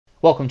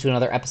Welcome to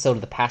another episode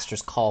of the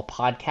Pastor's Call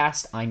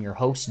podcast. I'm your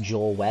host,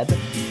 Joel Webb.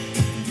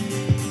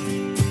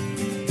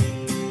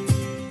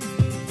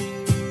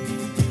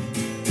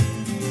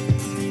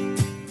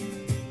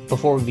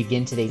 Before we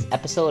begin today's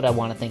episode, I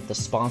want to thank the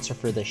sponsor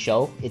for the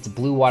show. It's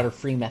Blue Water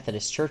Free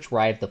Methodist Church,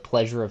 where I have the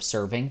pleasure of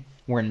serving.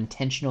 We're an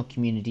intentional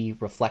community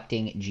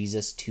reflecting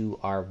Jesus to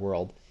our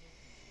world.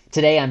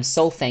 Today, I'm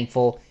so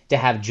thankful to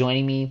have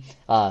joining me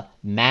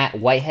Matt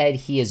Whitehead.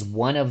 He is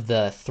one of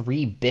the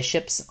three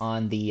bishops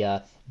on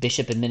the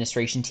bishop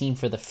administration team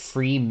for the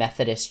Free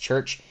Methodist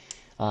Church.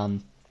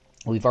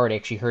 We've already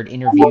actually heard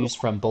interviews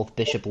from both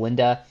Bishop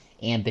Linda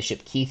and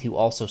Bishop Keith, who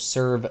also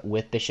serve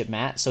with Bishop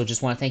Matt. So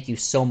just want to thank you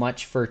so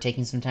much for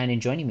taking some time and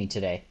joining me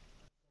today.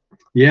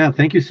 Yeah,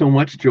 thank you so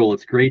much, Joel.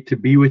 It's great to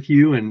be with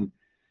you and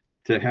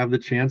to have the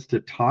chance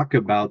to talk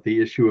about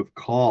the issue of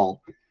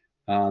call.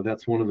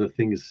 That's one of the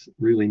things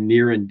really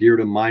near and dear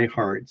to my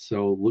heart.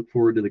 So look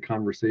forward to the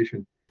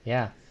conversation.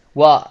 Yeah.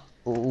 Well,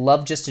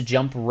 love just to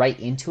jump right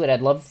into it.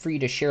 I'd love for you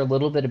to share a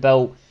little bit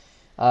about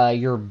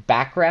your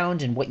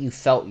background and what you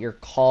felt your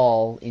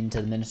call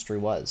into the ministry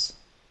was.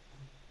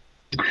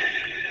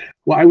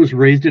 Well, I was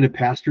raised in a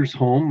pastor's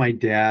home. My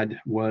dad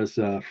was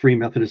a Free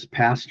Methodist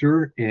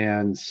pastor.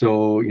 And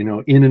so,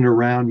 in and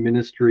around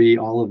ministry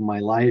all of my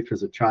life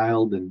as a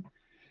child and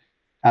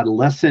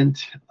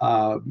adolescent.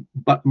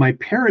 But my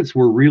parents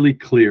were really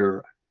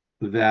clear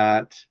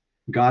that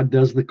God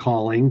does the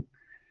calling.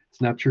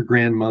 It's not your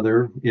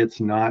grandmother.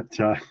 It's not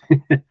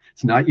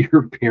it's not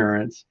your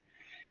parents.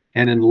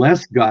 And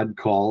unless God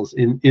calls,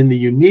 in the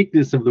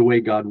uniqueness of the way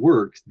God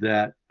works,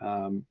 that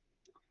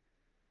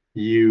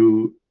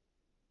you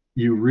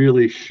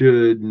really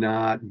should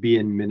not be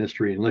in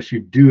ministry unless you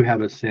do have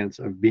a sense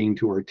of being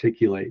to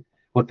articulate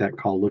what that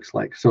call looks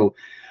like. So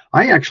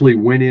I actually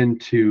went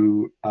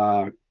into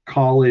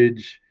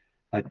college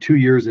 2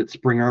 years at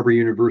Spring Arbor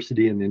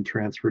University and then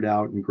transferred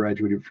out and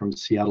graduated from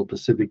Seattle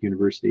Pacific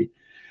University.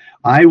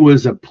 I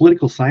was a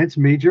political science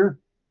major,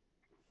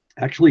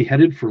 actually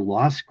headed for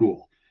law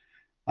school.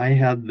 I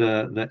had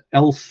the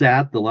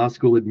LSAT, the law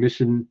school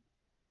admission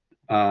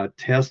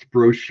test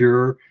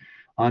brochure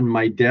on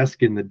my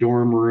desk in the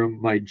dorm room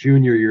my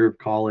junior year of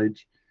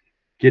college,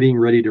 getting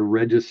ready to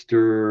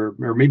register,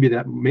 or maybe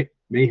that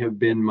may have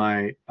been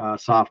my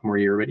sophomore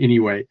year, but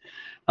anyway,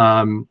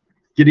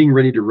 getting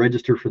ready to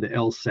register for the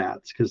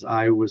LSATs because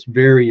I was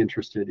very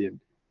interested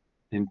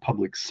in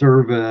public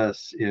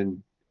service,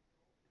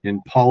 in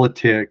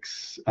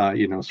politics,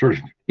 sort of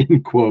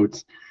in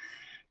quotes.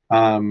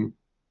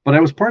 But I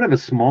was part of a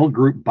small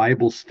group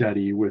Bible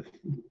study with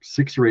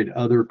 6 or 8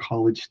 other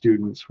college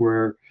students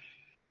where,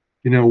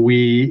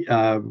 we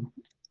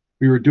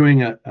were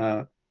doing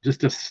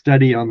just a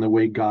study on the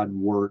way God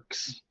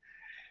works,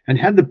 and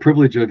had the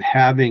privilege of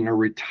having a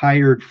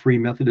retired Free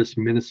Methodist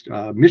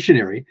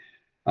missionary,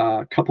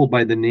 couple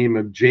by the name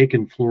of Jake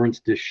and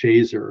Florence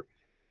DeShazer.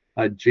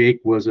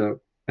 Jake was a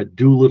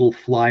Doolittle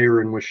flyer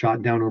and was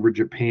shot down over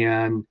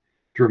Japan,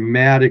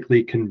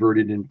 dramatically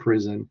converted in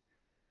prison.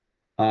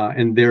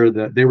 And they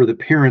were the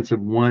parents of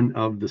one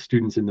of the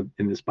students in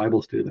this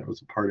Bible study that I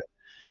was a part of,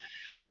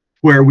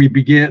 where we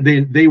began.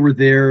 They were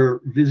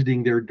there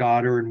visiting their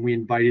daughter, and we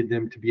invited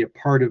them to be a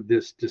part of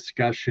this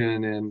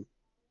discussion. And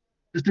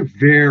just a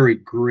very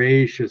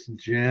gracious,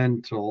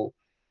 gentle,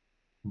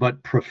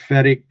 but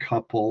prophetic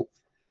couple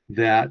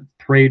that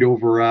prayed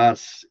over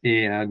us,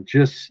 and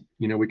just,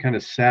 we kind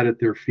of sat at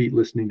their feet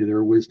listening to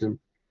their wisdom.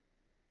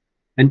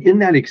 And in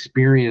that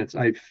experience,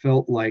 I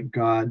felt like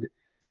God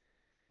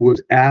was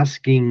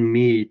asking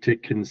me to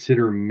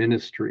consider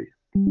ministry.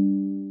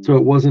 So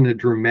it wasn't a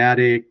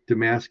dramatic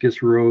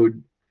Damascus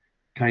Road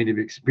kind of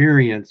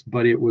experience,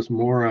 but it was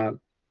more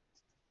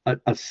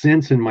a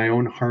sense in my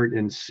own heart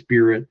and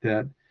spirit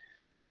that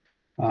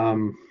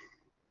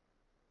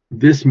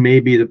this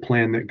may be the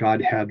plan that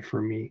God had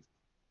for me.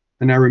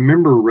 And I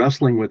remember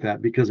wrestling with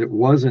that because it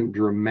wasn't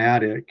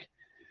dramatic.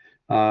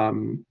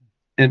 And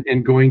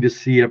going to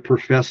see a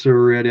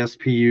professor at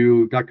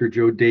SPU, Dr.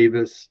 Joe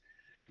Davis,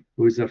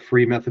 who was a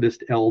Free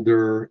Methodist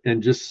elder,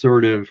 and just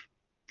sort of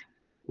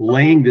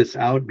laying this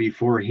out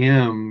before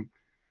him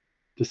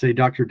to say,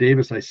 Dr.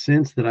 Davis, I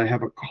sense that I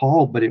have a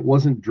call, but it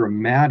wasn't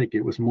dramatic.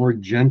 It was more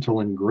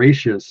gentle and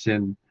gracious,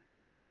 and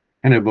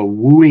kind of a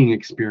wooing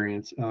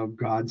experience of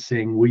God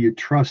saying, will you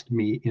trust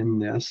me in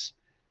this?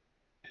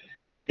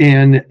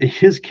 And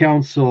his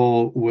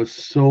counsel was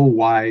so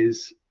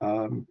wise.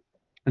 And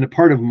a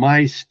part of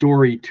my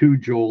story too,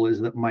 Joel,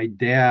 is that my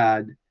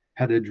dad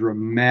had a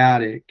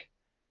dramatic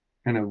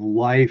kind of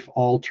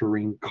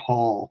life-altering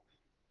call,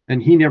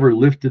 and he never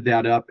lifted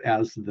that up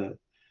as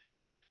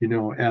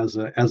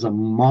as a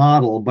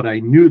model. But I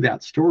knew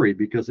that story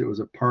because it was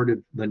a part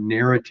of the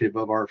narrative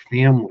of our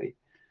family.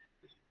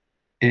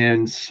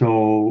 And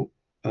so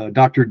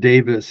Dr.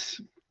 Davis,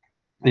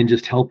 in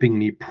just helping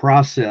me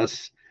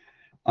process,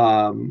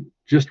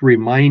 just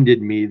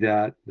reminded me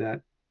that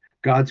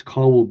God's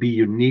call will be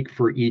unique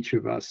for each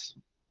of us,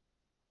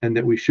 and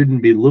that we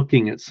shouldn't be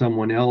looking at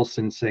someone else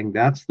and saying,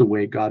 that's the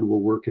way God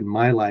will work in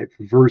my life,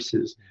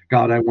 versus,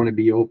 God, I want to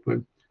be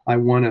open. I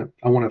want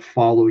to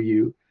follow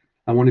you.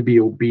 I want to be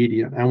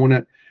obedient. I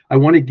want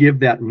to give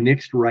that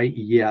next right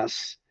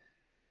yes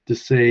to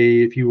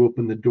say, if you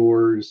open the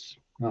doors,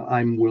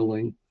 I'm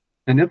willing.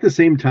 And at the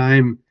same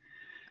time,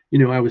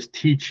 I was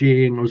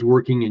teaching, I was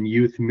working in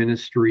youth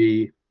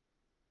ministry,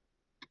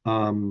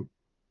 um,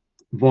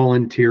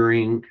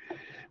 volunteering,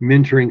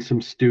 mentoring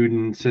some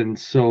students. And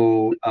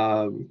so,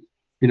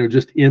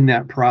 just in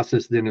that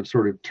process then of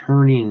sort of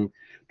turning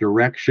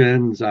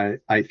directions,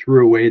 I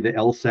threw away the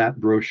LSAT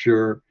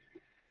brochure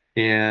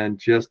and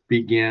just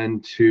began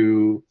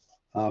to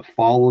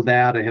follow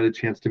that. I had a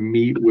chance to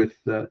meet with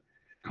the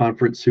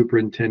conference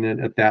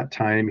superintendent at that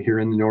time here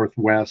in the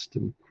Northwest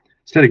and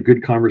just had a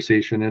good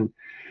conversation. And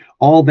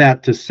all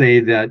that to say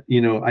that,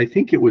 I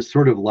think it was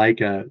sort of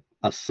like a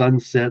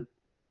sunset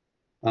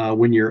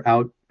when you're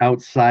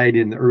outside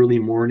in the early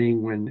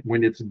morning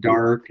when it's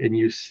dark and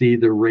you see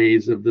the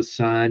rays of the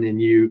sun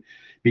and you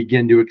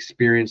begin to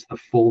experience the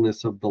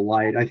fullness of the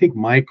light. I think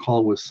my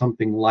call was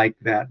something like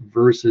that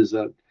versus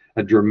a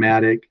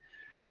dramatic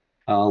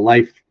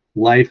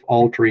life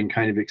altering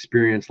kind of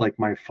experience like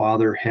my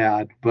father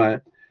had.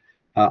 But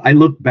I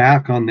look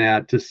back on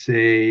that to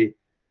say,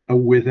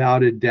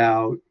 without a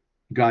doubt,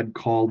 God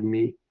called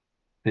me,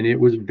 and it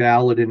was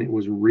valid and it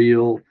was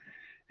real,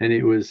 and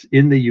it was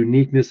in the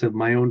uniqueness of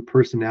my own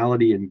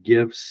personality and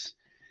gifts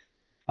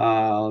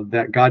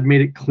that God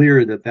made it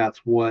clear that that's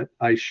what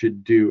I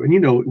should do.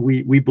 And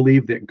we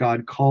believe that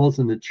God calls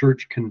and the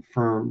church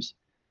confirms.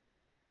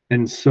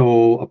 And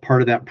so a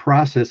part of that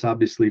process,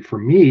 obviously, for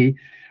me,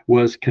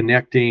 was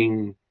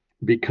connecting,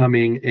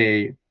 becoming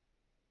a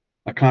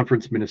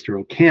conference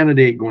ministerial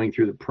candidate, going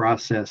through the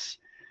process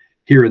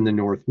here in the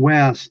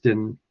Northwest.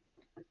 And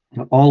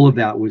all of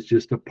that was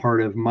just a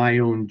part of my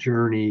own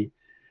journey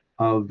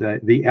of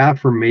the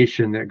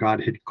affirmation that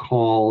God had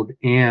called,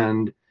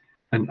 and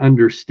an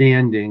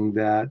understanding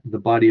that the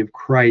body of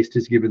Christ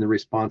is given the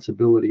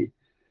responsibility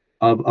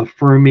of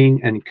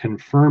affirming and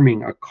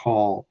confirming a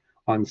call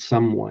on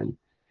someone.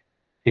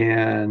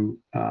 And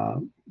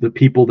the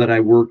people that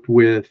I worked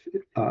with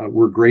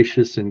were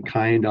gracious and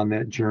kind on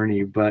that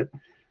journey. But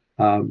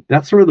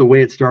that's sort of the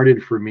way it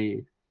started for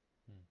me.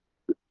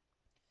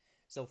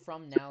 So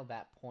from now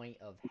that point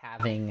of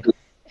having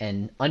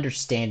and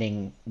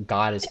understanding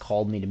God has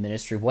called me to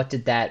ministry, what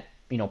did that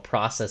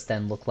process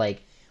then look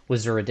like?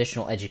 Was there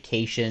additional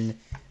education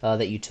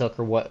that you took,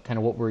 or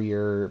what were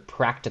your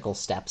practical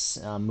steps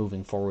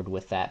moving forward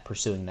with that,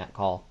 pursuing that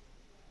call?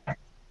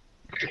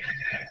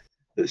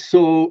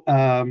 So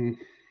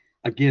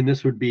again,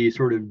 this would be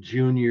sort of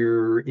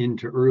junior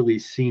into early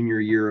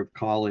senior year of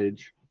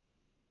college,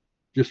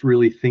 just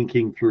really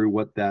thinking through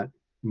what that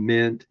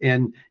meant.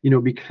 And,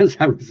 because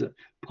I was a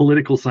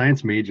political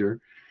science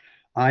major,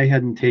 I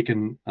hadn't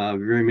taken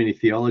very many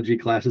theology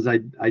classes.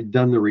 I'd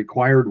done the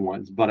required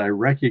ones, but I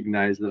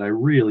recognized that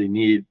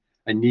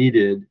I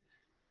needed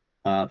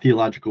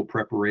theological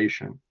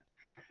preparation.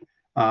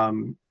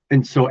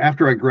 And so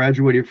after I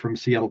graduated from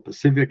Seattle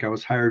Pacific, I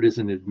was hired as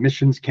an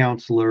admissions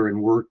counselor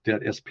and worked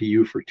at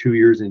SPU for 2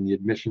 years in the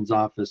admissions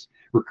office,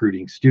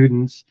 recruiting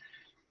students.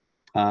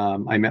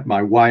 I met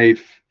my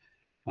wife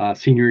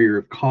senior year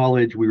of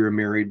college. We were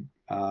married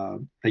a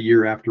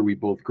year after we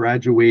both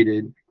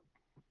graduated,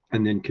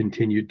 and then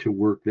continued to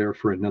work there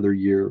for another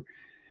year.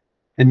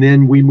 And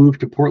then we moved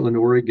to Portland,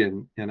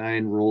 Oregon, and I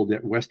enrolled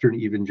at Western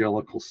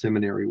Evangelical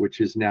Seminary, which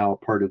is now a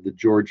part of the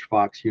George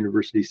Fox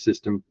University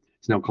system.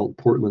 It's now called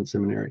Portland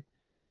Seminary.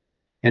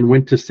 And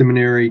went to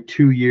seminary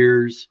 2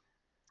 years,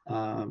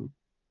 um,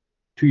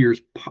 2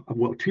 years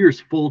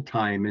full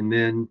time. And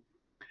then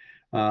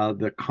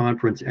the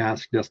conference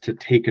asked us to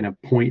take an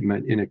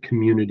appointment in a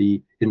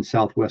community in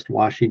Southwest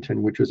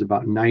Washington, which was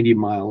about 90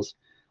 miles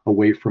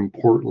away from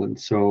Portland.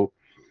 So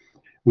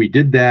we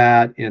did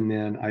that, and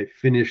then I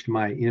finished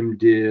my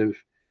MDiv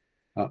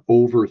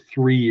over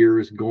 3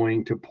 years,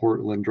 going to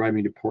Portland,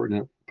 driving to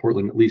Portland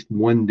at least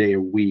one day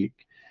a week,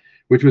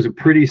 which was a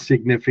pretty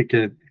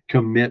significant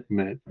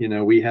commitment.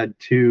 We had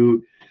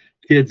 2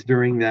 kids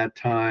during that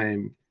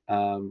time,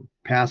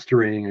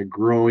 pastoring a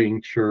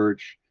growing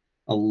church,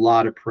 a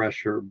lot of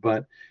pressure,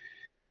 but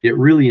it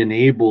really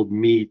enabled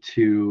me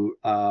to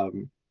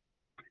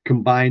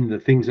combine the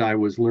things I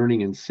was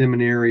learning in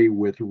seminary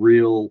with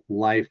real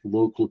life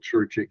local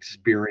church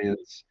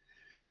experience.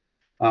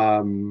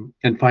 And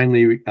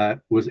finally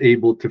was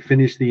able to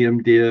finish the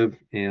MDiv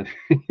and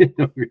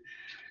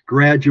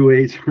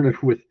graduate sort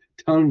of with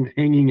tongue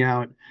hanging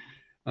out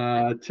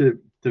to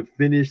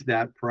finish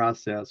that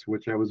process,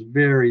 which I was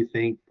very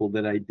thankful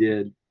that I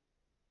did.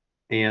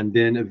 And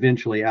then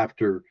eventually,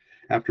 after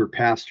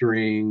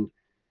pastoring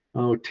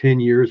 10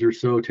 years or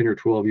so, 10 or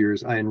 12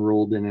 years, I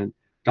enrolled in a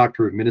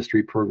Doctor of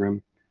Ministry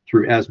program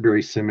through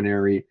Asbury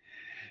Seminary.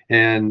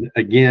 And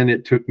again,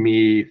 it took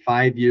me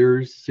 5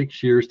 years,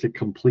 6 years to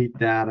complete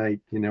that. I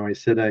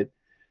said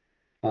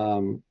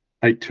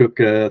I took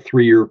a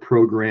 3-year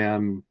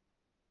program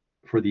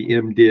for the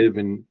MDiv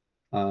and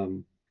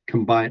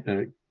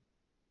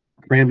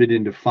crammed it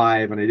into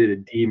 5, and I did a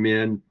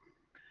DMin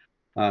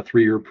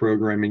 3-year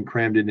program and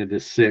crammed it into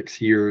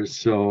 6 years.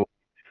 So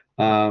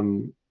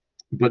Um,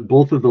 but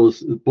both of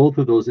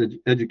those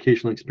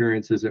educational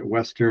experiences at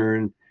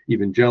Western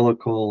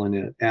Evangelical and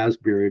at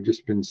Asbury have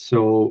just been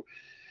so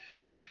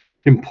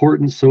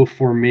important, so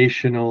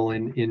formational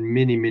in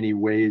many, many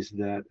ways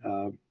that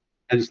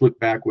I just look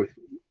back with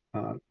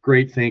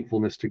great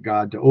thankfulness to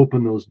God to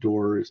open those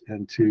doors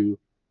and to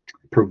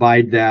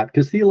provide that,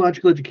 because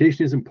theological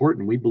education is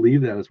important. We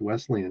believe that as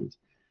Wesleyans.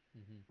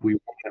 Hmm.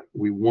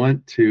 We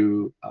want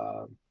to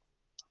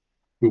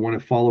we want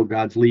to follow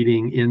God's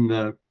leading in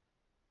the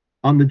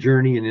on the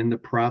journey and in the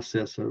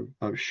process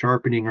of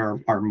sharpening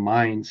our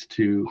minds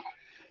to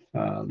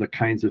the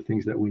kinds of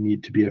things that we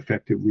need to be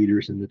effective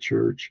leaders in the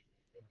church.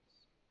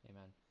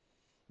 Amen.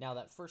 Now,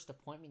 that first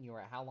appointment you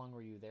were at, how long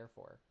were you there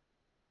for?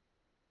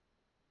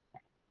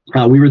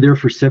 We were there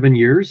for 7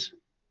 years.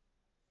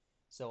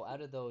 So,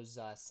 out of those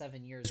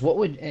 7 years, what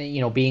would,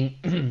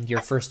 being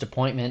your first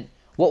appointment,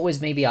 what was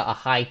maybe a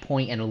high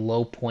point and a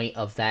low point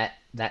of that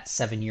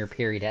 7 year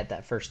period at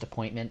that first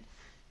appointment,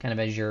 kind of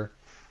as you're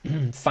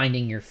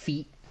finding your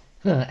feet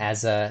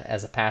as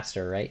a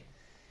pastor, right?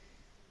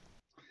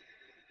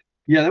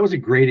 Yeah, that was a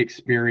great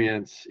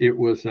experience. It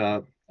was,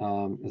 as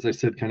I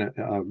said, kind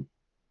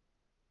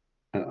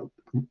of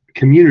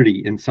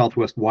community in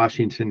Southwest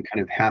Washington,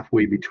 kind of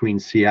halfway between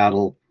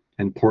Seattle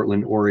and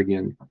Portland,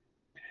 Oregon.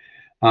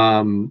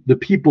 The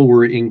people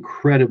were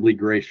incredibly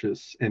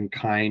gracious and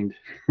kind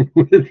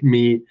with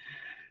me.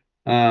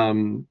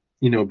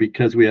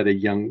 Because we had a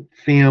young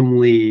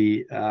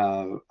family,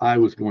 I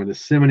was going to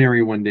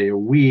seminary 1 day a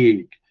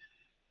week.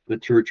 The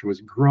church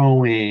was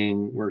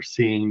growing. We're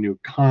seeing new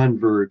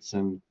converts,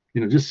 and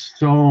just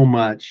so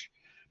much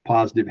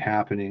positive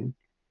happening.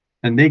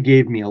 And they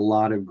gave me a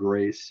lot of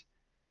grace.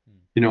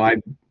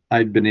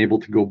 I'd been able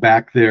to go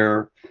back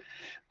there,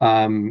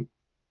 um,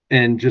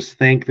 and just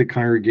thank the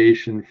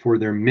congregation for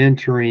their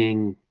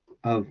mentoring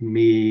of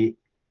me.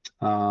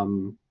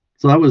 So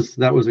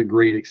that was a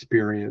great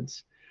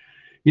experience.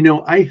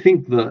 I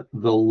think the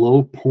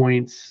low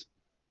points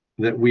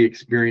that we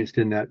experienced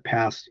in that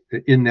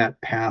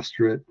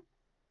pastorate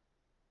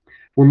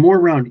were more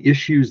around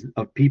issues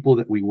of people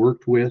that we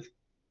worked with,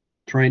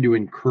 trying to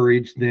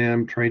encourage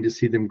them, trying to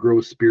see them grow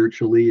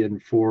spiritually,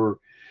 and for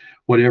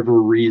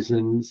whatever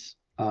reasons,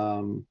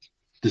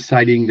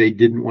 deciding they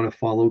didn't want to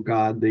follow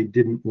God, they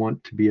didn't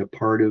want to be a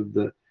part of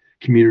the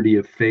community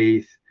of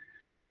faith.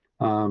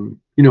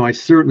 I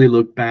certainly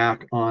look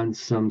back on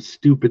some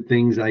stupid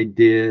things I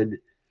did,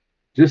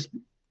 just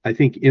I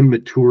think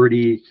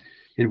immaturity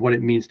in what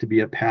it means to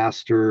be a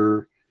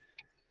pastor.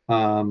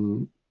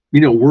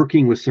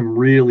 Working with some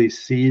really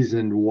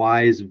seasoned,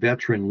 wise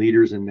veteran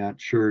leaders in that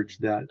church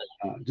that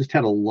just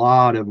had a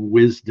lot of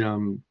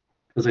wisdom,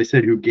 as I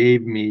said, who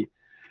gave me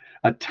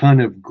a ton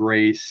of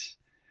grace.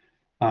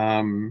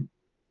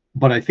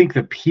 But I think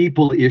the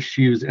people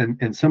issues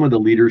and some of the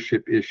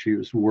leadership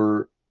issues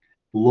were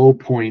low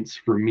points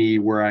for me,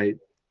 where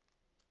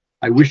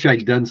I wish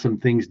I'd done some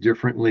things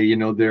differently.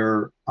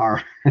 There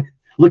are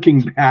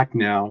looking back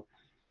now,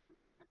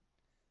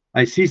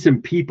 I see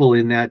some people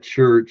in that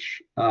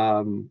church.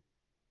 I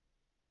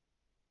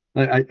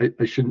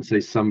shouldn't say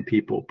some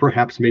people,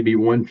 perhaps maybe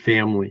one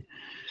family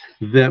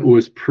that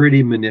was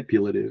pretty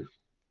manipulative.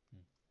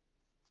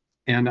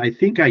 And I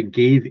think I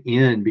gave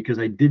in because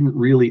I didn't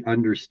really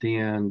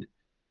understand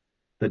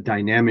the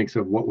dynamics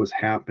of what was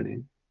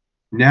happening.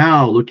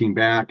 Now looking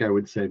back, I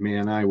would say,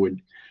 man, I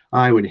would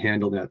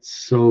handle that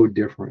so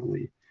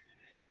differently.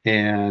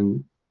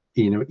 And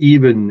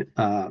even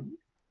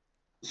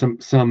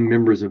some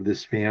members of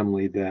this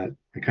family that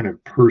kind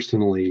of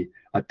personally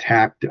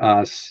attacked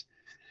us,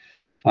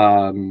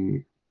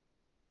 um,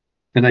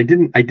 and I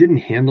didn't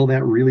handle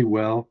that really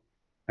well.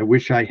 I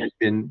wish I had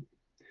been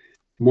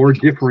more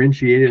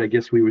differentiated, I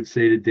guess we would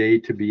say today,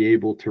 to be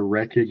able to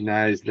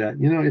recognize that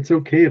it's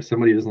okay if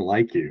somebody doesn't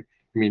like you.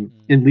 I mean, Mm.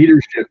 in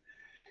leadership,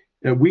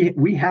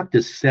 we have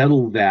to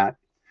settle that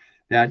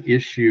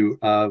issue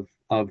of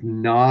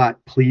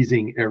not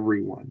pleasing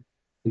everyone.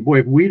 And boy,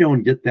 if we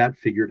don't get that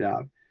figured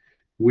out,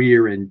 we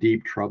are in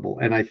deep trouble.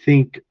 And I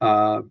think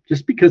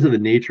just because of the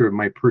nature of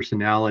my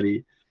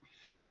personality,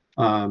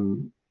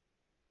 um,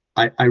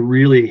 I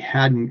really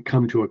hadn't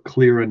come to a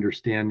clear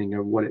understanding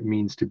of what it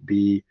means to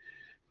be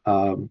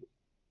um,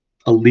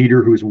 a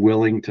leader who's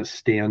willing to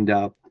stand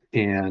up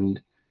and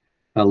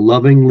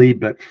lovingly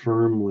but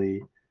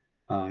firmly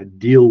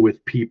deal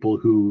with people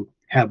who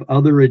have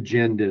other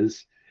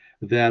agendas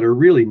that are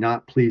really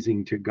not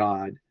pleasing to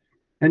God.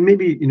 And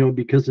maybe,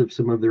 because of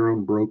some of their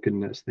own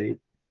brokenness, they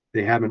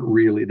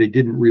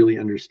didn't really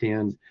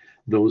understand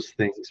those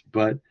things.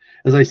 But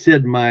as I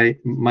said, my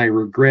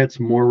regrets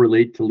more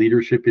relate to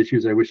leadership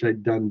issues I wish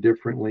I'd done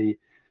differently,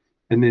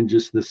 and then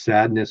just the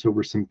sadness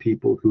over some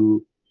people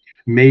who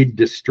made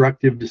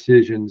destructive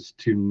decisions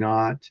to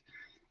not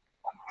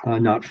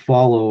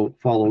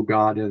follow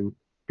God and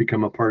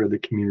become a part of the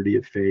community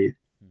of faith.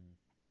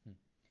 Mm.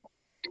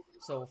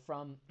 So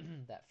from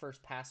that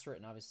first pastorate,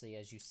 and obviously,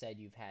 as you said,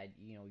 you've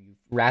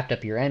wrapped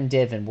up your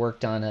MDiv and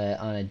worked on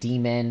a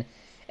DMin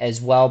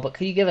as well. But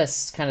could you give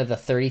us kind of the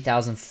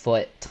 30,000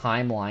 foot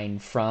timeline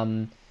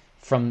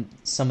from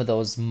some of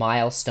those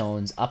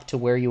milestones up to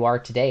where you are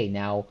today,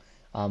 now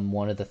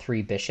one of the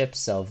three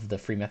bishops of the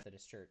Free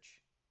Methodist Church?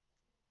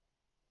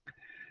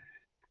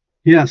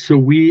 Yeah, so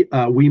we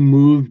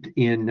moved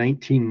in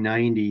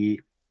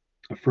 1990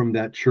 from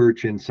that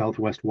church in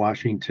Southwest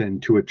Washington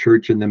to a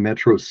church in the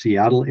Metro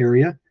Seattle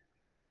area,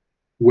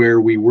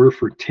 where we were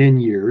for 10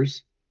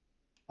 years.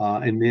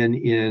 And then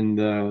in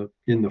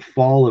the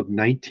fall of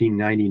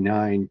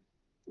 1999,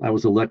 I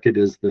was elected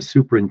as the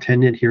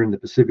superintendent here in the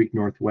Pacific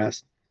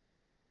Northwest.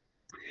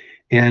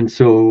 And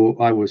so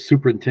I was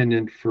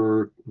superintendent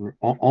for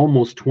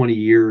almost 20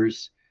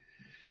 years,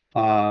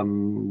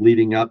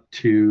 leading up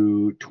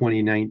to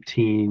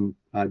 2019,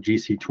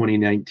 GC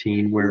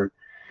 2019, where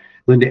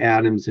Linda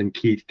Adams and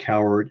Keith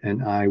Cowart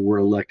and I were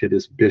elected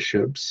as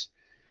bishops.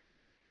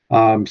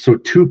 So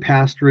two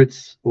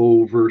pastorates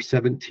over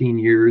 17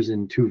 years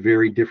in two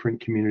very different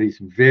communities,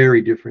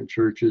 very different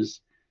churches.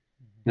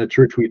 The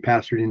church we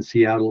pastored in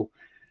Seattle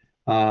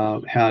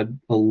had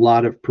a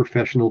lot of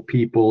professional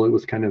people. It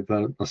was kind of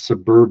a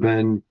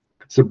suburban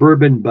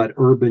but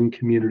urban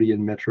community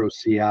in Metro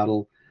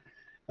Seattle.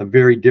 A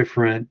very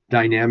different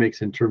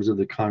dynamics in terms of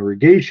the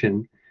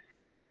congregation,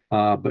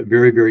 but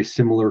very, very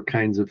similar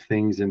kinds of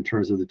things in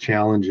terms of the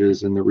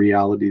challenges and the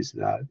realities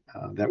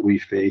that we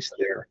face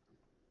there.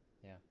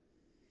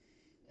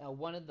 Yeah.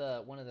 One of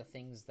the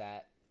things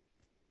that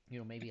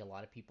maybe a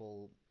lot of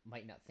people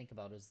might not think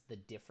about is the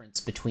difference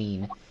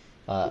between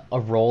a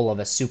role of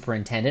a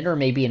superintendent, or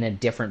maybe in a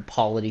different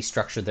polity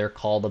structure they're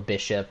called a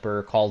bishop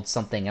or called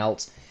something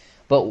else.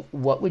 But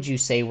what would you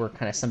say were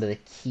kind of some of the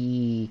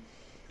key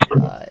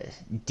uh,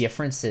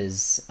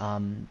 differences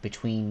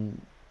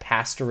between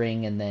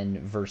pastoring and then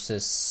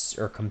versus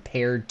or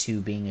compared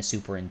to being a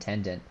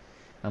superintendent?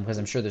 Because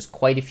I'm sure there's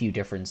quite a few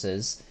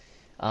differences.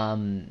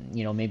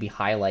 Maybe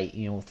highlight,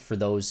 for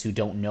those who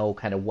don't know,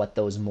 kind of what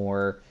those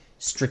more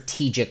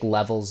strategic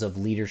levels of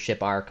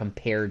leadership are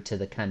compared to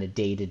the kind of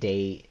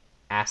day-to-day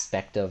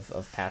aspect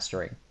of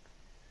pastoring.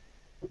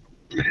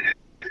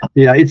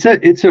 Yeah,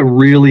 it's a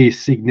really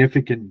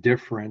significant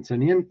difference.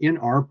 And in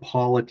our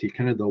polity,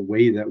 kind of the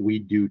way that we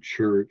do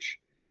church,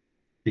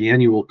 the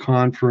annual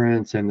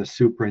conference and the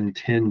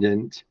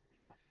superintendent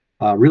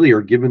really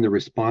are given the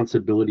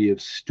responsibility of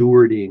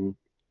stewarding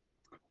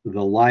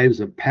the lives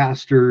of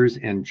pastors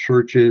and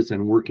churches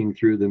and working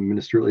through the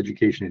Ministerial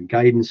Education and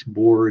Guidance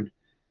Board,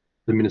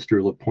 the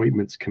Ministerial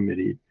Appointments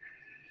Committee,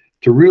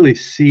 to really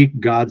seek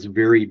God's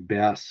very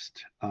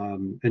best.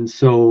 And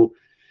so,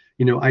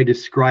 I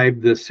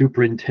describe the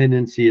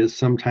superintendency as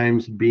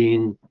sometimes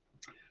being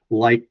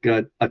like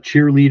a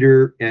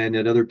cheerleader, and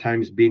at other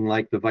times being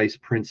like the vice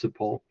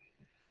principal.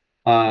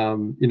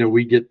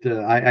 We get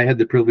I had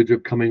the privilege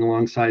of coming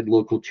alongside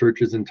local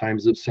churches in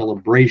times of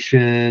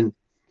celebration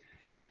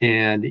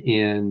and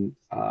in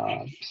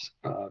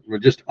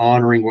just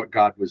honoring what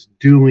God was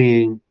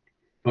doing,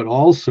 but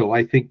also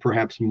I think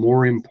perhaps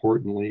more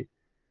importantly,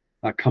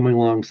 coming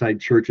alongside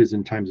churches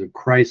in times of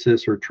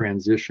crisis or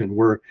transition,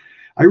 where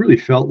I really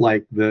felt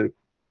like the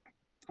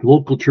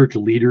local church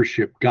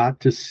leadership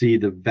got to see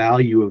the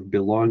value of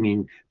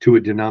belonging to a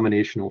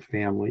denominational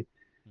family.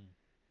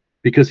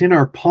 Because in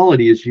our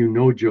polity, as you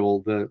know, Joel,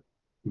 the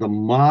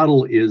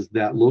model is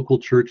that local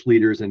church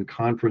leaders and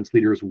conference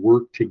leaders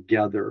work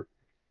together.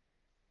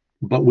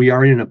 But we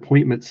are in an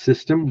appointment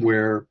system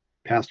where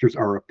pastors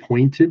are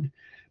appointed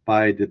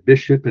by the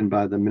bishop and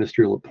by the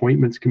Ministerial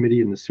Appointments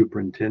Committee and the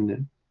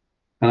superintendent.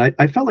 And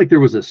I felt like there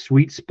was a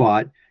sweet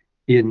spot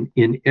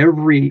in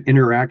every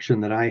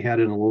interaction that I had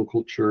in a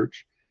local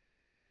church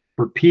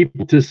for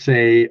people to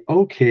say,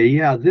 okay,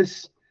 yeah,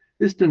 this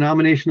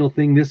denominational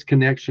thing, this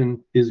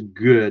connection is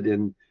good.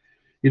 And,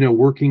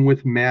 working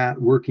with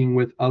Matt, working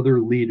with other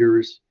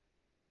leaders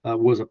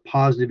was a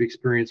positive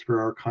experience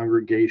for our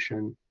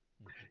congregation.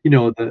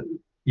 You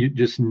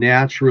just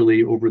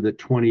naturally over the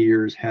 20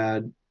 years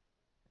had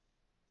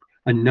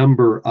a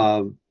number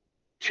of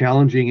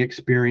challenging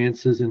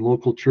experiences in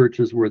local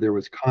churches where there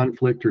was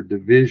conflict or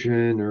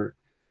division, or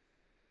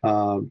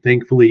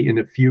thankfully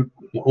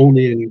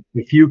only in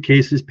a few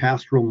cases,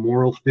 pastoral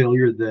moral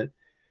failure that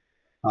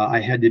I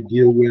had to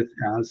deal with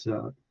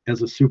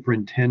as a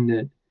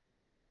superintendent.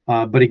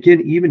 But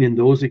again, even in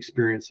those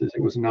experiences,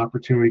 it was an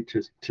opportunity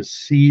to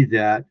see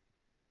that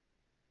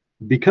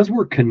because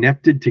we're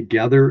connected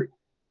together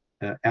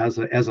as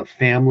a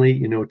family,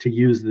 to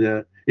use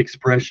the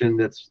expression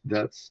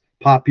that's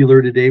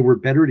popular today, we're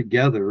better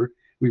together.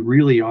 We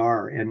really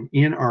are. And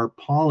in our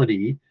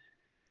polity,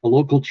 a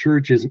local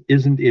church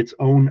isn't its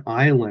own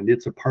island.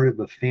 It's a part of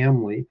a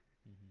family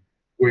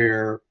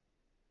where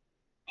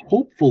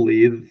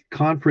hopefully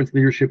conference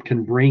leadership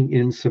can bring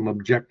in some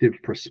objective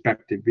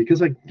perspective.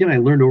 Because again, I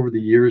learned over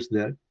the years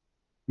that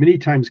many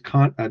times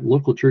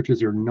local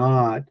churches are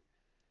not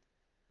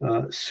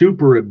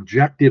super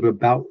objective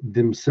about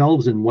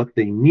themselves and what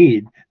they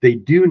need. They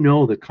do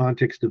know the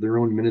context of their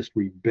own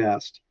ministry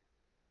best.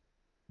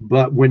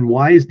 But when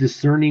wise,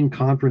 discerning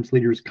conference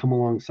leaders come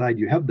alongside,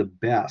 you have the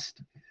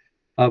best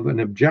of an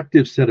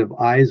objective set of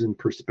eyes and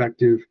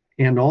perspective,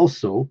 and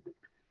also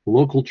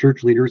local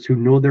church leaders who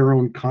know their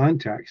own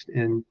context.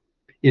 And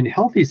in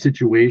healthy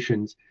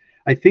situations,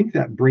 I think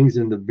that brings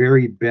in the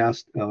very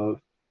best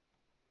of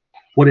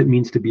what it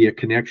means to be a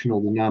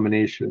connectional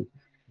denomination,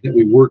 that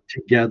we work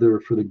together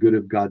for the good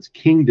of God's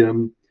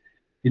kingdom.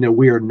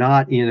 We are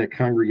not in a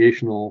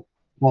congregational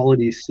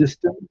quality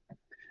system,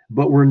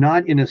 but we're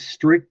not in a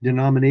strict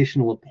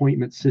denominational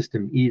appointment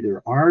system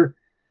either. Our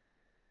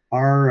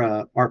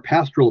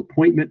pastoral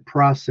appointment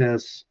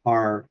process,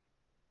 our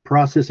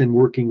process in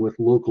working with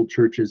local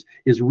churches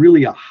is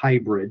really a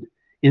hybrid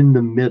in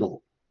the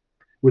middle,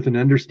 with an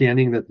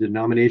understanding that the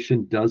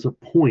denomination does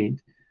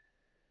appoint.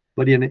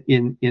 But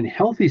in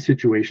healthy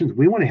situations,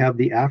 we want to have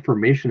the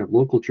affirmation of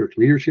local church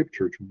leadership,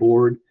 church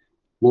board,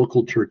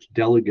 local church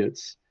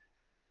delegates,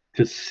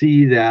 to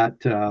see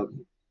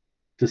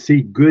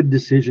good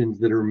decisions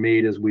that are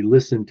made as we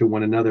listen to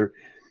one another.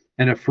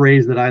 And a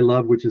phrase that I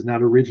love, which is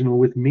not original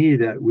with me,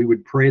 that we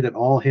would pray that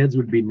all heads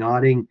would be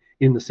nodding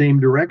in the same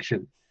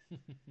direction.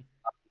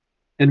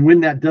 And when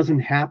that doesn't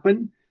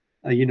happen,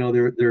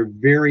 there are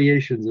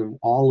variations of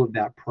all of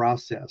that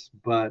process.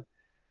 But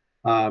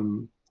I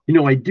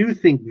do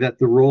think that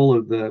the role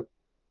of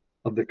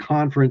the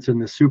conference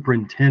and the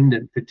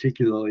superintendent,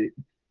 particularly,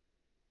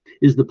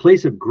 is the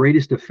place of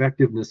greatest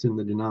effectiveness in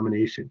the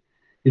denomination.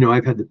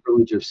 I've had the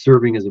privilege of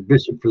serving as a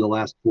bishop for the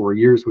last 4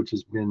 years, which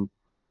has been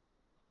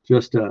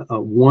just a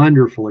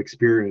wonderful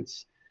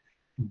experience.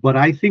 But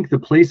I think the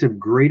place of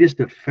greatest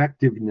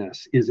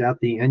effectiveness is at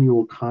the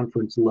annual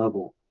conference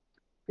level.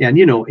 And,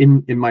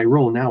 in my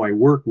role now, I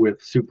work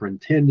with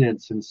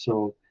superintendents. And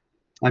so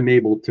I'm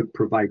able to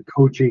provide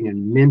coaching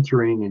and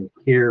mentoring and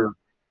care.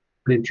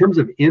 But in terms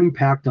of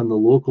impact on the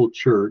local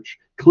church,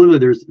 clearly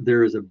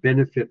there is a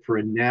benefit for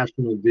a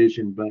national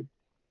vision. But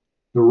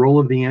the role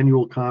of the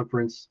annual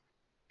conference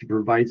to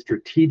provide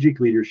strategic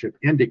leadership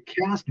and to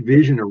cast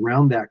vision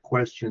around that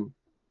question,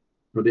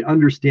 or the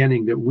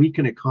understanding that we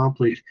can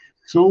accomplish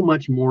so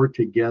much more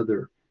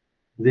together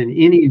than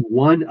any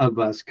one of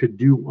us could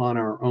do on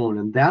our own.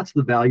 And that's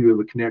the value of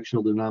a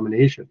connectional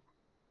denomination.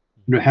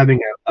 Having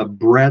a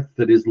breadth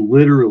that is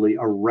literally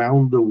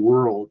around the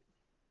world,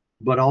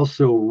 but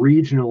also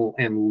regional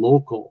and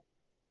local.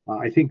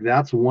 I think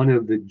that's one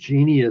of the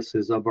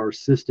geniuses of our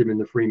system in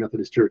the Free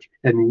Methodist Church.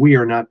 And we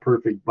are not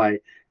perfect by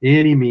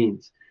any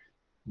means.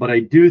 But I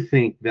do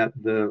think that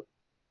the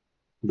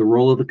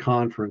role of the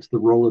conference, the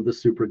role of the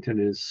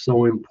superintendent is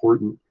so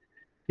important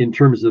in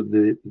terms of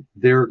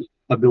their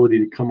ability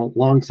to come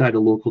alongside a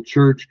local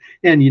church.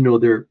 And,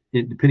 they're,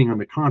 depending on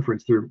the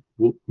conference, there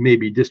may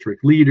be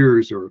district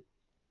leaders or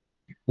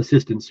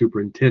assistant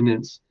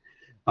superintendents.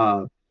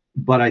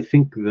 But I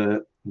think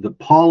the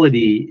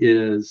polity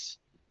is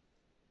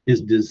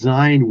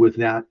designed with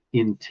that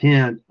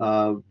intent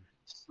of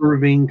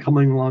serving,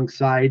 coming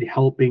alongside,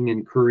 helping,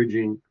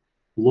 encouraging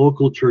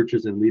local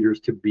churches and leaders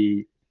to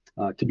be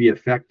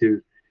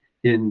effective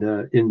in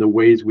the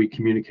ways we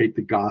communicate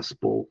the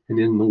gospel, and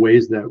in the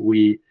ways that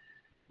we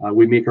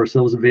make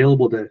ourselves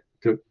available to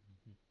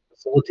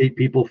facilitate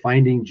people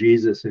finding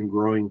Jesus and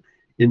growing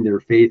in their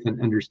faith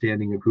and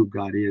understanding of who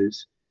God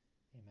is.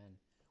 Amen.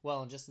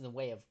 Well, and just in the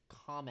way of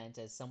comment,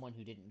 as someone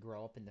who didn't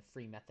grow up in the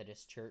Free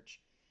Methodist Church,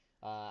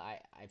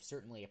 I've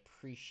certainly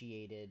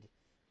appreciated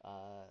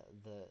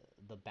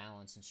the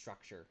balance and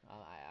structure.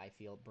 I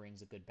feel it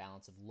brings a good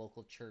balance of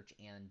local church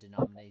and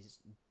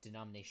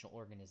denominational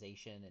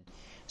organization, and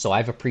so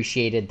I've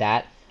appreciated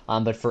that.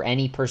 But for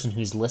any person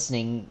who's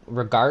listening,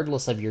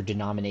 regardless of your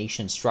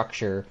denomination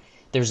structure,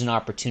 there's an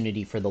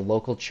opportunity for the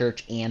local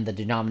church and the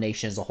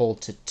denomination as a whole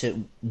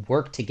to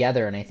work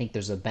together, and I think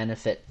there's a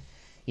benefit,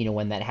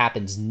 when that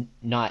happens,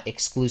 not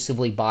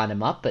exclusively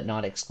bottom up, but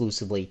not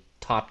exclusively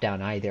top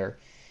down either,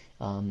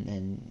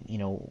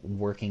 and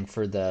working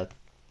for the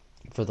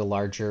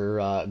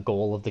larger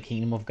goal of the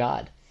kingdom of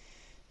God.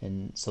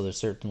 And so there's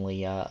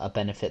certainly a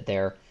benefit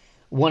there.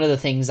 One of the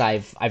things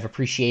I've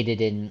appreciated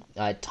in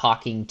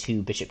talking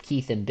to Bishop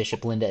Keith and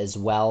Bishop Linda as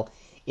well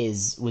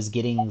was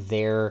getting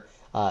their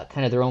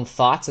kind of their own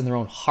thoughts and their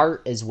own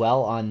heart as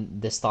well on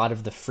this thought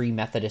of the Free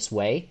Methodist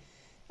way.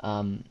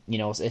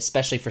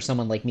 Especially for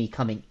someone like me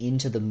coming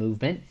into the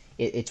movement,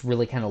 it's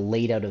really kind of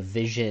laid out a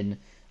vision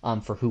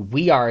for who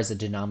we are as a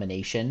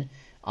denomination.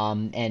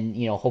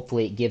 And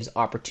hopefully it gives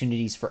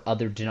opportunities for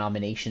other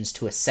denominations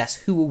to assess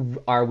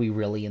who are we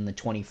really in the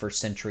 21st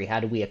century. How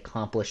do we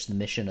accomplish the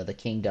mission of the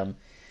kingdom?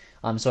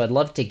 So I'd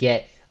love to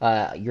get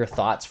your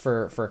thoughts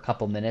for a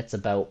couple minutes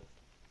about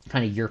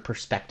kind of your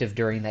perspective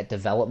during that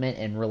development,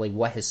 and really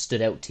what has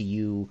stood out to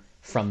you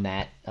from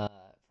that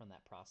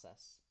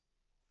process.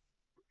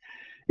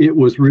 It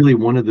was really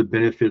one of the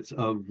benefits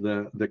of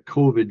the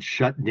COVID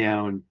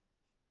shutdown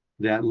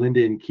that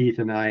Linda and Keith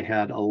and I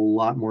had a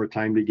lot more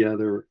time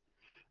together.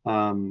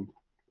 And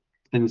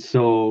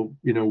so,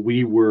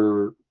 we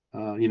were,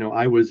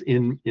 I was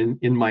in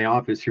my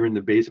office here in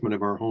the basement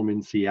of our home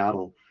in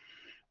Seattle.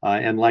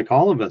 And like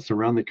all of us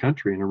around the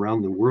country and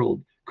around the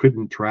world,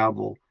 couldn't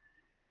travel.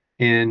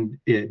 And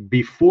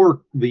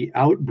before the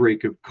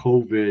outbreak of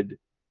COVID,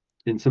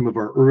 in some of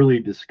our early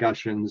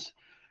discussions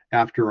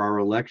after our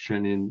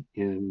election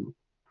in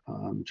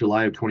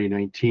July of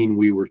 2019,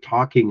 we were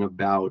talking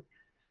about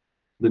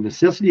the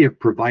necessity of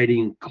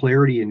providing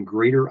clarity and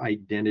greater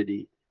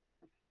identity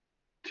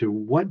to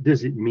what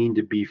does it mean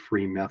to be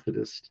Free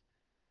Methodist.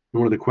 And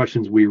one of the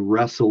questions we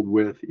wrestled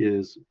with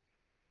is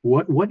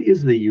what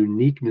is the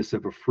uniqueness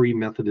of a Free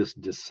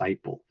Methodist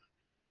disciple,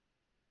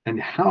 and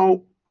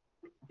how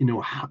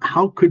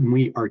could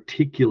we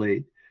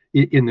articulate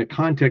in the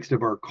context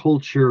of our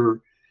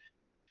culture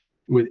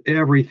with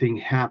everything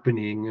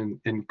happening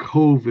and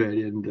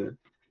COVID and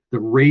the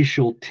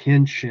racial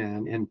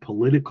tension and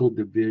political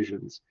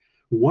divisions.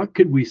 What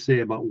could we say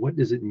about what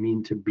does it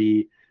mean to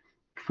be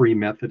Free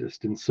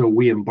Methodist? And so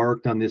we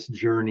embarked on this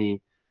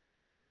journey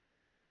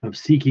of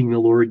seeking the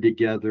Lord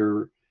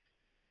together.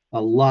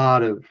 A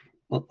lot of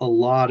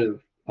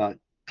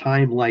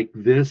time like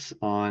this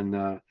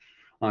on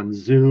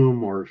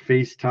Zoom or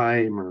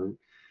FaceTime or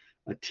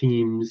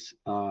Teams.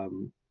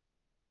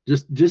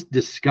 Just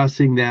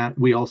discussing that.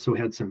 We also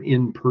had some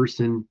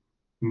in-person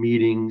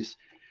meetings.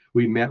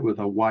 We met with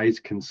a wise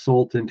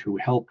consultant who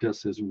helped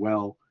us as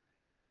well.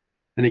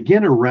 And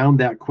again, around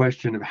that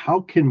question of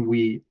how can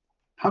we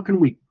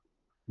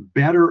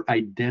better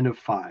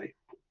identify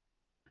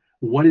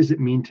what does it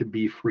mean to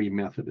be Free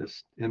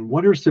Methodist, and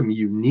what are some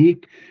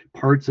unique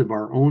parts of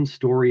our own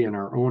story and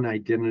our own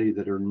identity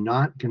that are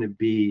not going to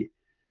be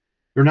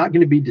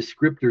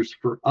descriptors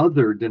for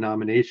other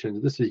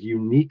denominations. This is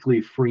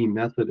uniquely Free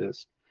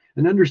Methodist.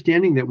 And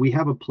understanding that we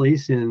have a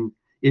place in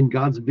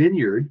God's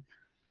vineyard.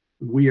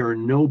 We are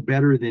no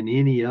better than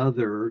any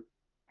other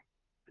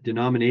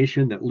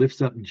denomination that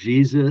lifts up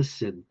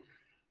Jesus and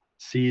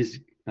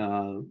sees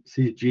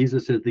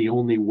Jesus as the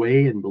only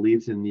way and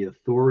believes in the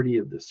authority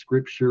of the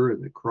Scripture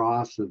and the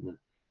cross and the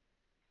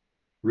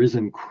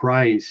risen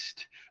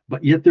Christ.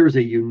 But yet there's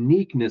a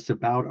uniqueness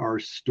about our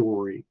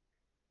story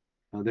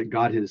that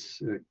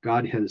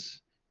God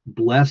has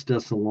blessed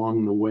us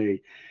along the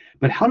way.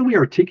 But how do we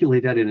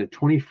articulate that in a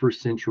 21st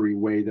century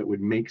way that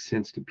would make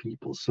sense to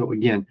people? So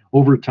again,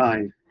 over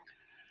time,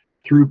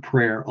 through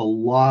prayer, a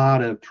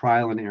lot of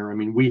trial and error. I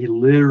mean, we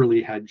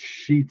literally had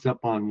sheets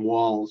up on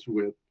walls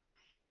with,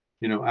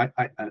 I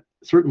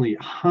certainly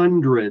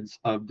hundreds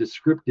of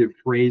descriptive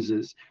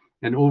phrases.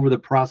 And over the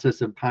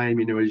process of time,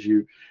 as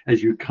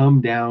you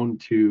come down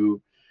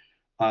to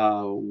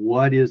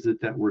what is it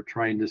that we're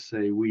trying to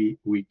say,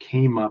 we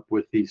came up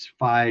with these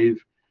 5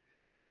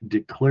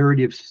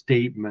 declarative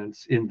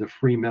statements in the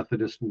Free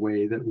Methodist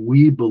way that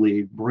we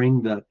believe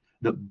bring the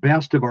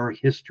best of our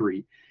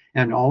history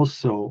and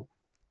also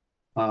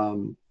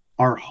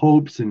our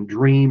hopes and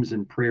dreams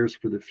and prayers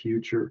for the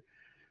future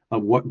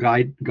of what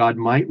God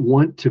might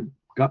want to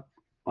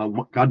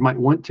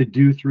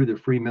do through the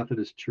Free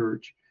Methodist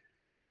Church,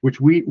 which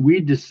we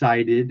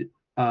decided,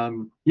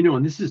 and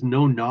this is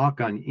no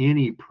knock on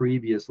any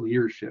previous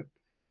leadership,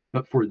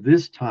 but for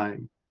this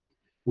time,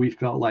 we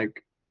felt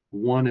like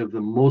one of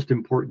the most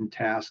important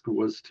tasks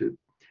was to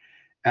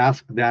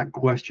ask that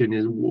question: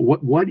 is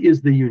what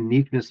is the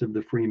uniqueness of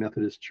the Free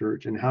Methodist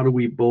Church, and how do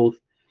we both,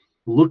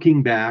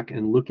 looking back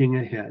and looking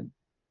ahead,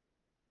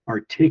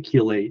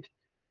 articulate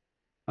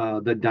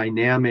the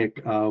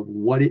dynamic of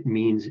what it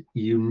means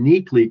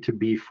uniquely to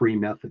be Free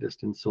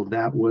Methodist? And so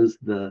that was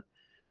the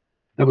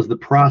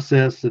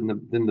process and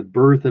then the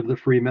birth of the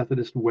Free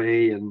Methodist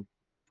way. And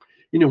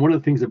one of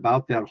the things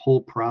about that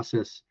whole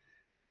process,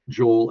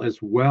 Joel, as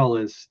well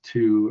as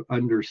to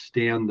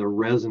understand the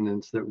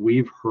resonance that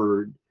we've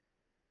heard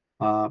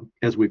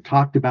as we've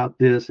talked about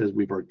this, as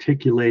we've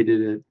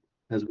articulated it,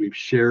 as we've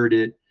shared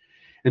it.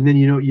 And then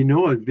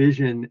a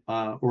vision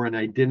or an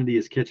identity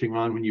is catching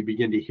on when you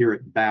begin to hear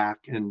it back.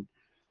 And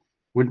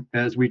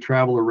as we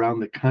travel around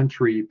the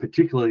country,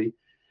 particularly,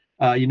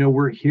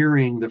 we're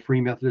hearing the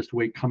Free Methodist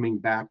way coming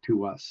back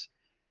to us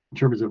in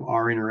terms of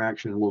our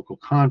interaction in local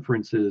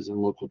conferences and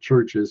local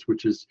churches,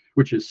 which is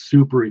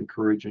super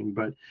encouraging.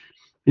 But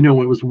it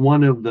was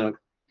one of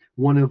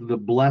the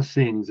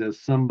blessings, as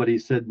somebody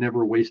said,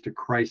 never waste a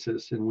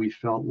crisis. And we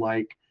felt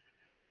like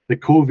the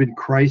COVID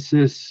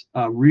crisis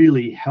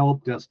really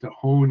helped us to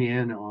hone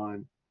in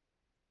on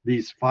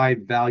these 5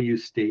 value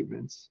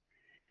statements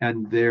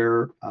and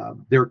their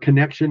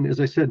connection, as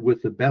I said,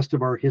 with the best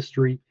of our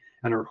history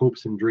and our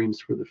hopes and dreams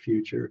for the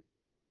future.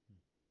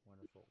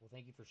 Wonderful. Well,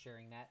 thank you for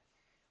sharing that.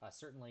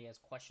 Certainly, as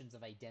questions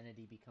of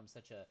identity become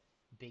such a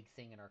big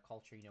thing in our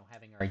culture,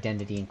 having our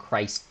identity in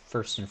Christ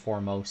first and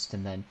foremost,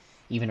 and then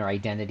even our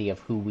identity of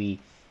who we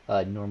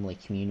normally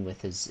commune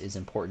with is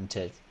important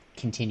to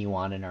continue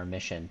on in our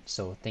mission.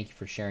 So thank you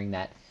for sharing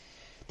that.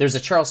 There's a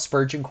Charles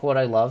Spurgeon quote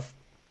I love.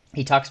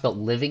 He talks about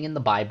living in the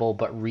Bible,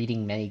 but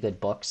reading many good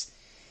books.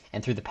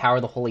 And through the power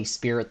of the Holy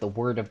Spirit, the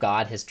Word of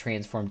God has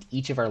transformed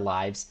each of our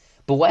lives.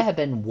 But what have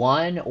been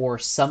one or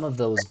some of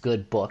those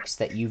good books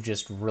that you've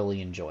just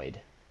really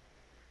enjoyed?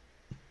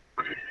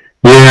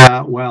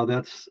 Yeah, well,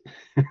 that's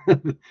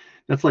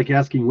that's like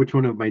asking which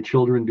one of my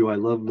children do I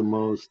love the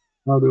most.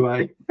 How do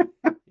I?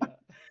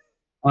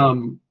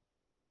 um,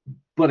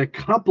 but a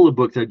couple of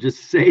books, I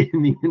just say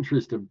in the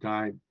interest of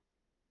time.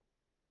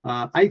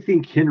 I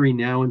think Henry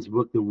Nouwen's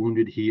book, The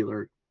Wounded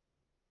Healer,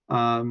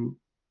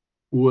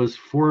 was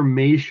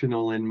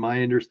formational in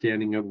my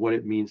understanding of what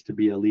it means to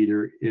be a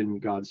leader in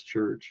God's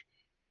church,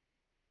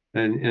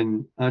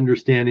 and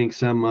understanding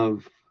some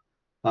of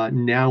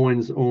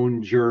Nowen's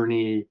own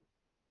journey,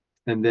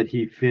 and that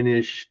he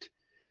finished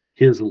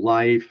his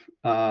life.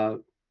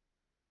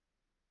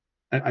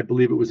 I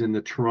believe it was in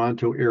the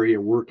Toronto area,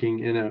 working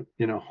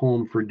in a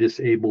home for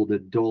disabled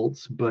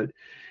adults. But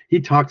he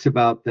talks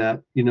about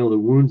that, the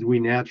wounds we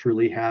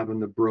naturally have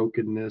and the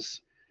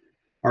brokenness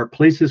are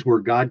places where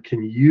God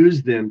can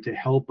use them to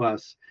help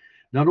us,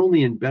 not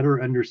only in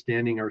better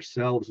understanding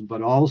ourselves,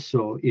 but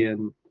also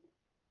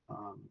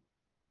um,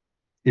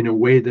 in a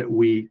way that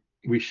we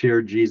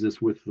share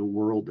Jesus with the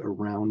world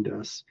around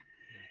us.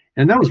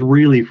 And that was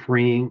really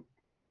freeing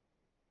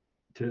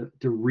to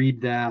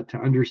read that, to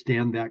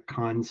understand that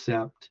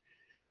concept,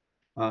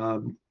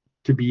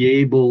 to be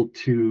able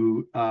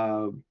to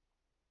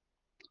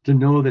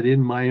know that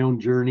in my own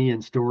journey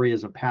and story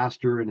as a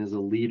pastor and as a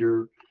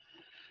leader,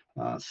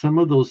 some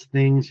of those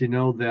things,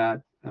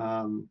 that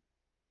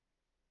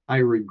I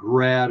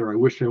regret or I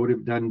wish I would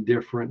have done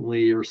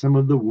differently, or some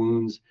of the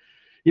wounds,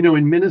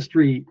 in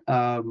ministry,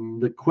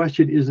 the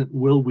question isn't,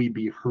 will we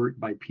be hurt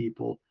by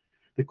people?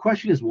 The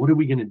question is, what are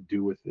we going to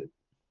do with it?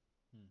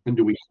 And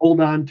do we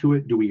hold on to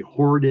it? Do we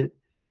hoard it?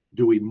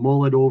 Do we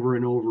mull it over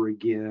and over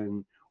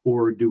again?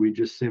 Or do we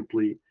just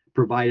simply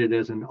provide it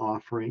as an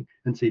offering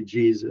and say,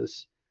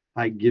 Jesus,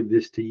 I give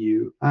this to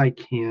you. I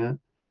can't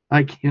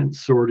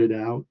sort it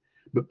out,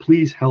 but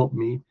please help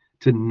me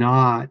to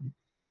not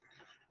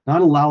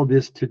allow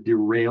this to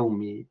derail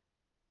me.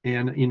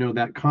 And,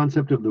 that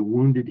concept of the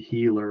wounded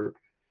healer,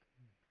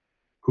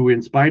 who,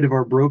 in spite of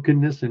our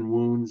brokenness and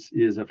wounds,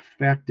 is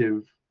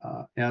effective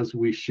as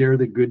we share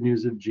the good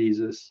news of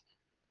Jesus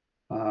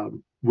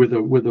with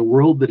a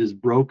world that is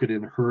broken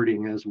and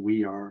hurting as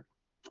we are.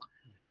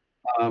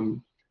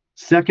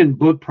 Second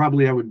book,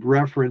 probably I would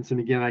reference, and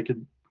again, I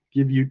could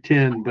give you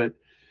 10, but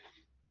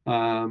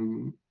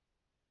in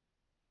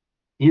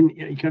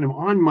kind of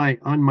on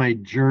my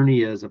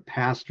journey as a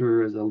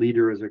pastor, as a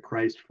leader, as a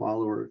Christ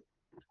follower,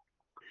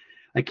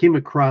 I came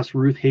across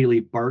Ruth Haley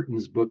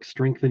Barton's book,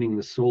 Strengthening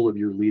the Soul of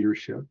Your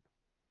Leadership.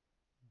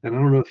 And I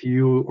don't know if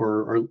you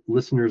or our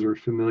listeners are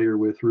familiar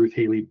with Ruth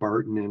Haley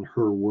Barton and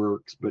her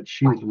works, but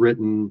she's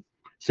written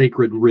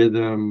Sacred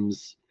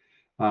Rhythms.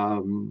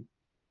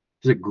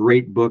 It's a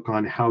great book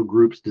on how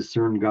groups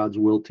discern God's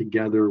will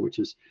together, which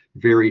is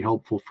very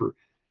helpful for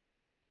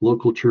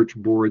local church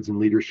boards and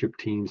leadership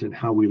teams, and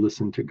how we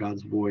listen to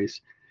God's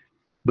voice.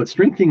 But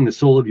strengthening the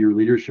soul of your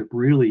leadership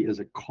really is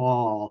a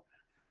call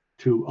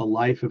to a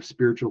life of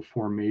spiritual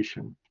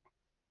formation,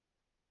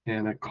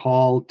 and a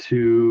call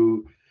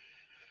to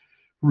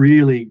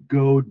really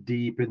go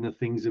deep in the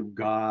things of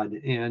God.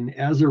 And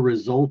as a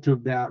result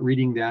of that,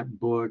 reading that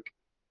book,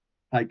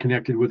 I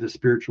connected with a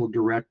spiritual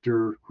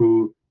director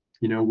who,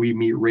 we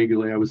meet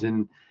regularly. I was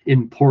in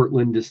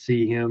Portland to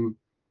see him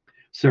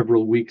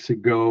several weeks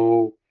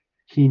ago.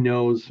 He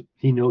knows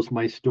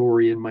my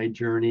story and my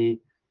journey.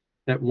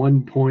 At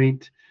one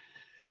point,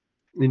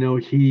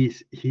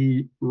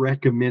 he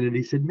recommended,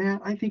 he said,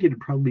 Matt, I think it'd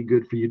probably be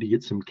good for you to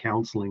get some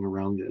counseling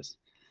around this.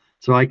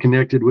 So I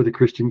connected with a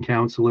Christian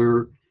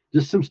counselor,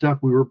 just some stuff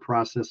we were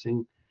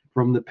processing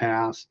from the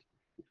past.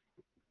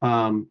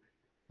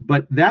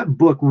 But that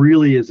book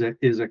really is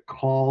a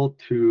call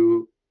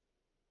to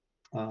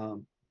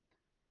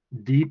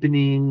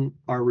deepening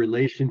our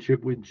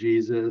relationship with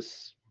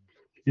Jesus.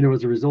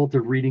 As a result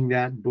of reading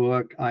that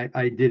book,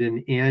 I did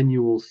an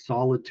annual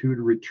solitude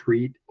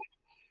retreat,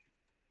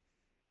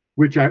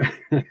 which I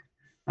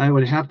I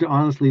would have to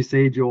honestly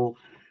say, Joel,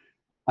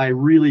 I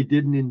really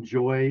didn't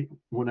enjoy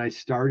when I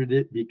started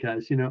it,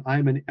 because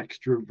I'm an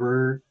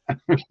extrovert.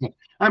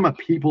 I'm a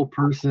people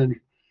person.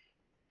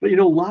 But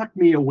lock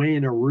me away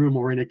in a room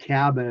or in a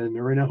cabin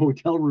or in a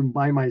hotel room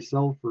by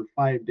myself for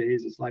 5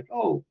 days. It's like,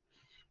 oh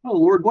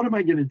Lord, what am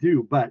I going to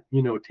do? But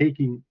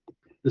taking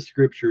the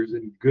scriptures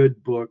and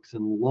good books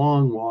and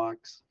long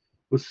walks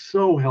was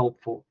so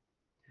helpful.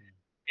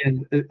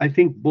 And I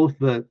think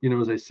both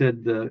as I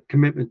said, the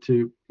commitment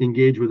to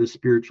engage with a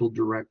spiritual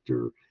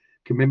director,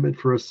 commitment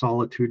for a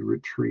solitude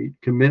retreat,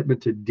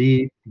 commitment to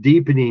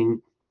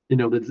deepening,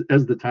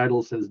 as the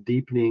title says,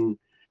 deepening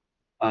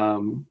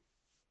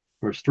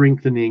or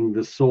strengthening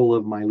the soul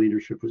of my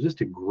leadership, was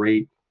just a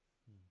great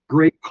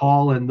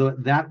call. And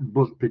that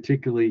book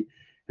particularly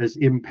has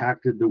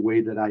impacted the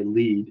way that I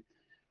lead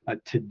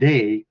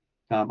today.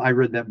 I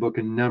read that book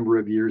a number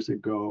of years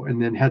ago,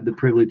 and then had the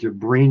privilege of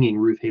bringing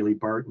Ruth Haley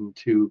Barton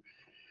to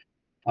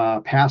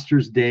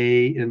Pastors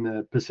Day in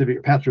the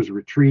Pacific, Pastors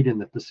Retreat in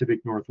the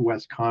Pacific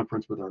Northwest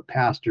Conference with our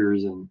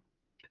pastors. And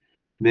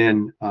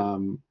then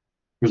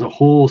there's a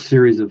whole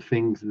series of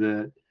things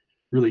that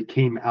really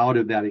came out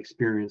of that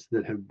experience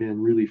that have been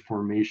really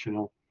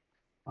formational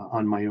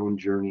on my own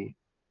journey.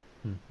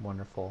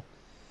 Wonderful.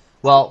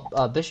 Well,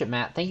 Bishop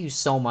Matt, thank you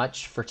so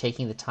much for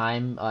taking the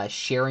time,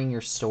 sharing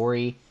your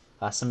story,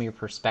 some of your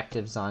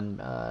perspectives on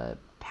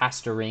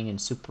pastoring and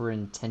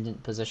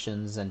superintendent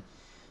positions, and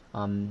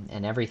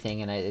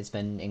everything. And it's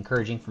been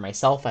encouraging for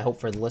myself. I hope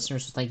for the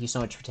listeners. So thank you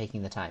so much for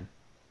taking the time.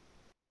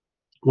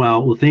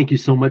 Well, thank you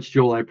so much,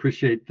 Joel. I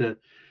appreciate the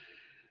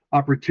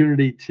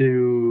opportunity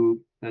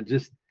to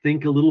just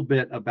think a little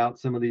bit about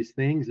some of these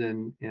things,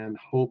 and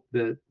hope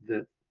that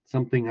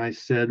something I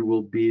said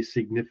will be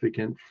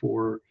significant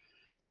for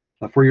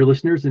your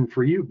listeners and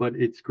for you. But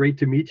it's great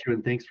to meet you,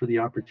 and thanks for the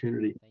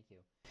opportunity. Thank you.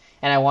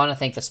 And I want to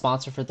thank the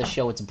sponsor for the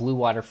show. It's Blue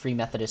Water Free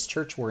Methodist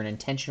Church. We're an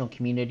intentional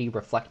community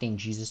reflecting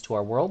Jesus to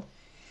our world.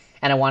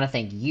 And I want to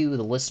thank you,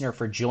 the listener,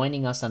 for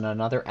joining us on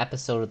another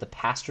episode of the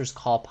Pastor's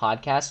Call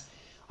podcast.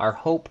 Our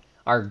hope,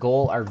 our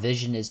goal, our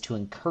vision is to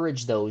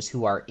encourage those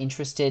who are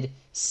interested,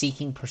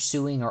 seeking,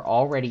 pursuing, or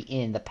already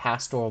in the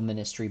pastoral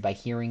ministry by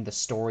hearing the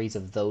stories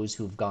of those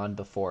who have gone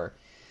before.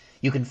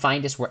 You can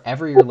find us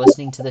wherever you're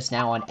listening to this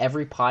now on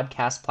every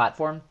podcast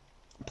platform.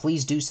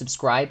 Please do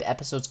subscribe.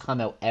 Episodes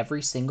come out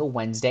every single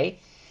Wednesday.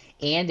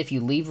 And if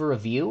you leave a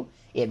review,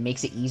 it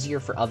makes it easier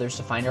for others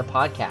to find our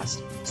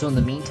podcast. So in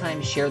the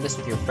meantime, share this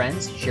with your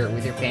friends, share it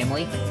with your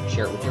family,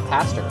 share it with your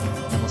pastor.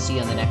 And we'll see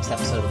you on the next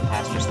episode of the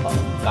Pastor's Call.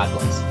 God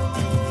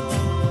bless.